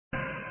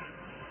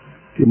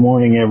Good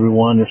morning,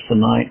 everyone. It's the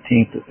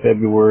 19th of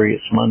February.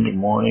 It's Monday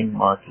morning.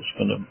 Mark is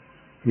going to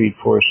read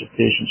for us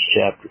Ephesians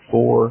chapter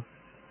 4.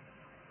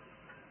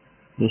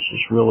 This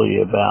is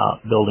really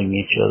about building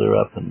each other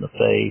up in the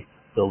faith,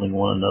 building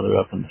one another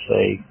up in the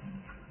faith.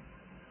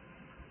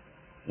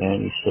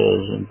 And he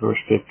says in verse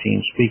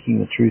 15, speaking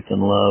the truth in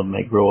love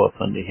may grow up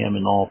unto him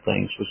in all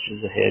things, which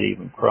is the head,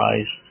 even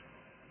Christ.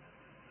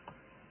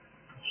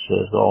 It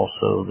says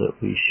also that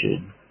we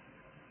should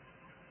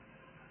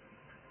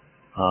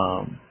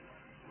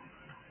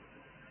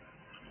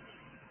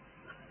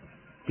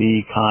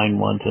be kind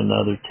one to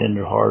another,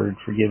 tender-hearted,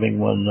 forgiving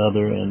one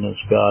another, and as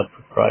God,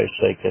 for Christ's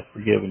sake, hath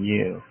forgiven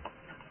you.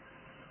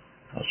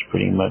 That's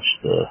pretty much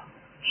the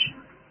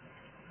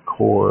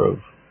core of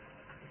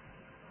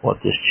what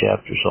this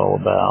chapter is all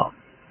about.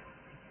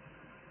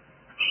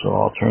 So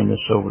I'll turn this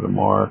over to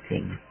Mark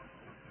and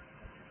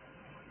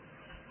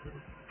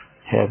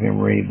have him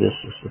read. This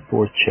is the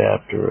 4th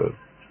chapter of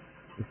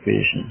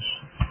Ephesians.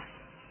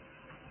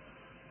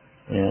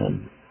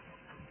 And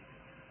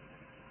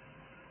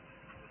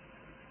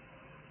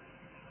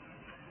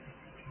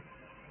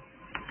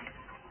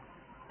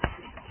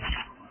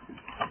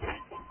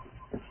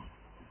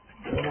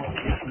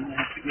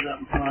get up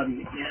and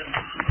potty again.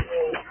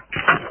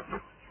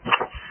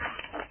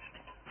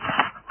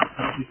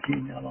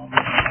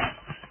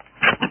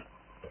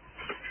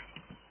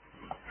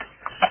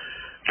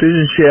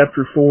 Ephesians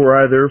chapter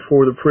 4, I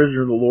therefore, the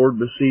prisoner of the Lord,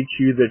 beseech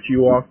you that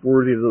you walk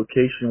worthy of the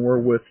vocation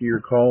wherewith you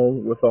are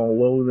called, with all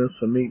lowliness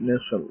and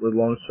meekness, and with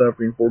long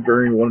suffering,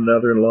 forbearing one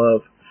another in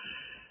love,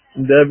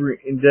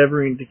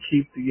 endeavoring to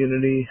keep the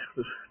unity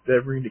of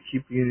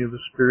the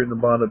Spirit and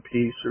the bond of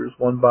peace. There is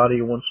one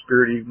body, one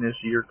Spirit, even as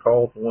ye are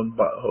called, one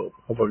hope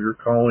of your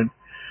calling,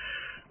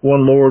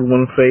 one Lord,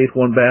 one faith,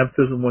 one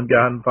baptism, one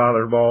God and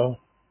Father of all,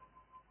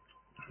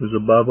 who is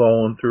above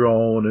all and through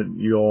all and in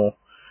you all.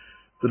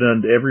 That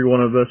unto every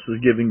one of us is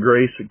given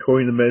grace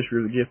according to the measure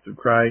of the gift of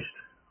Christ.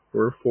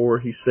 Wherefore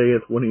he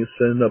saith, when he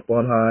ascended up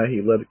on high,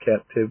 he led a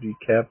captivity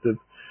captive,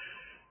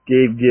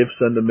 gave gifts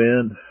unto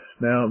men.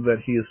 Now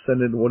that he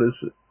ascended, what is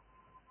it?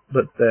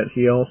 But that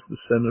he also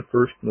descended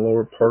first in the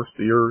lower parts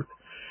of the earth.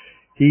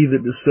 He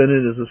that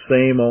descended is the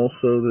same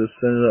also that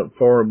ascended up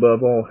far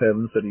above all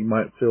heavens, that he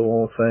might fill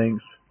all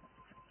things.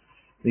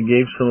 He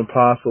gave some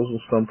apostles, and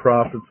some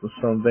prophets, and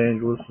some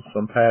evangelists, and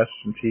some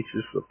pastors and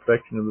teachers for the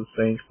perfecting of the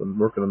saints, for the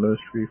work of the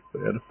ministry,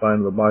 for the edifying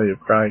of the body of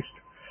Christ,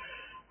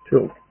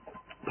 till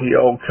we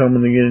all come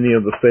in the unity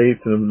of the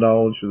faith and of the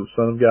knowledge of the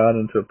Son of God,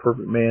 unto a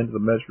perfect man, to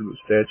the measure of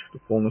the stature of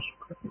the fullness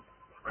of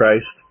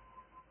Christ.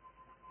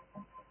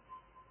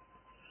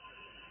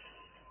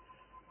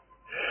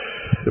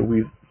 That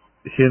we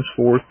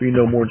henceforth be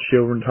no more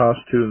children,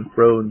 tossed to and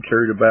fro, and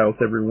carried about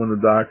with every wind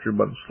of doctrine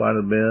by the sleight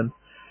of men,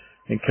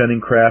 and cunning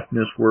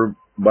craftiness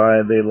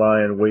whereby they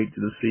lie in wait to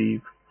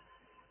deceive.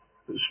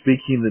 But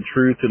speaking the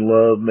truth in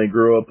love may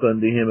grow up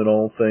unto him in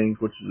all things,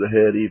 which is the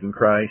head, even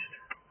Christ,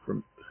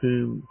 from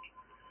whom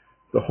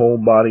the whole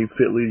body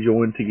fitly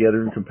joined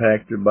together and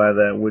compacted by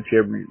that which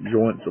every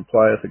joint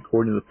supplieth,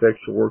 according to the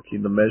effectual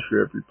working the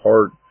measure of every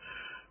part,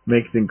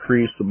 maketh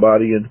increase the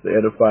body into the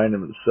edifying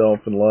of itself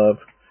in love.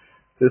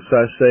 This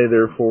I say,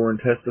 therefore, and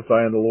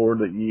testify in the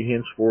Lord, that ye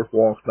henceforth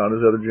walk not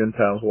as other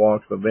Gentiles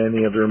walk, but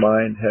vanity of their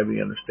mind,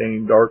 having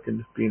understanding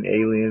darkened, being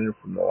alienated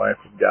from the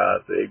life of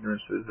God, the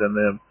ignorance that is in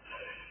them,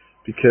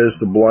 because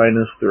the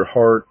blindness of their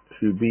heart,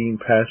 who being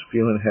past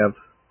feeling, have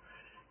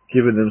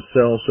given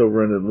themselves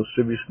over unto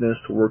lasciviousness,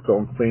 to work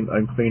on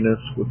uncleanness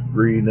with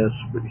greediness,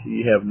 but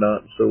ye have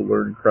not so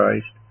learned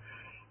Christ.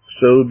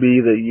 So be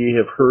that ye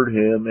have heard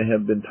him, and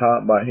have been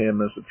taught by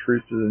him, as the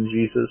truth is in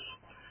Jesus,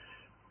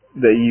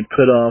 that ye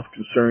put off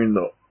concerning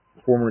the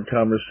former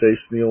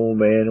conversation the old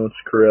man, which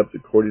is corrupt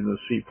according to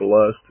deceitful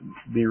lust, and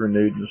be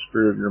renewed in the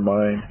spirit of your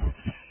mind,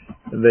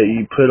 and that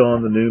ye put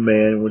on the new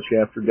man, which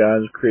after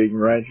God is creating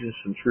righteousness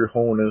and true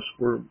holiness,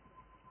 for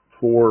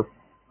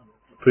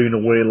putting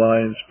away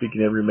lying,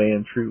 speaking every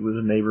man truth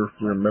with his neighbor,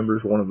 for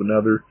remembers one of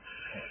another.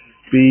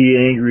 Be ye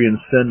angry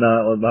and sin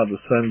not, let not the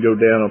sun go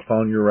down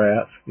upon your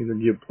wrath, neither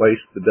give place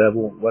to the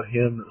devil. Let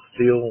him that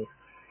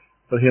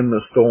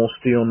stole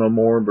steal no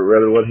more, but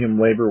rather let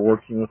him labor,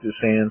 working with his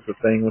hands the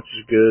thing which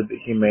is good, that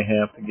he may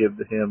have to give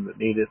to him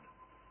that needeth.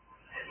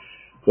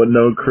 Let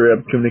no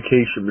corrupt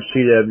communication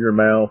proceed out of your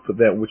mouth, but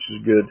that which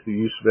is good to the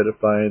use of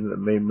edifying, that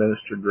may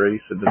minister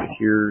grace unto the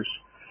hearers.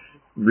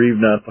 Grieve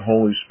not the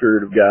Holy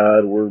Spirit of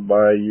God,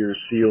 whereby ye are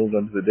sealed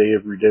unto the day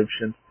of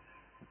redemption.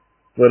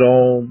 Let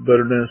all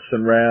bitterness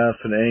and wrath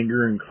and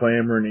anger and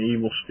clamor and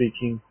evil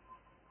speaking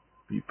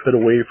be put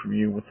away from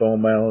you with all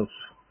malice.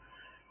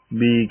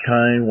 Be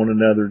kind one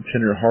another,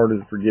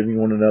 tender-hearted, forgiving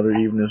one another,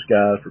 even as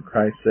God, for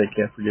Christ's sake,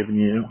 hath forgiven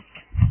you.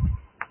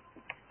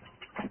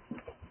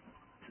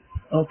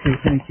 Okay,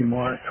 thank you,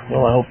 Mark.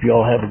 Well, I hope you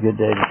all have a good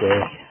day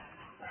today.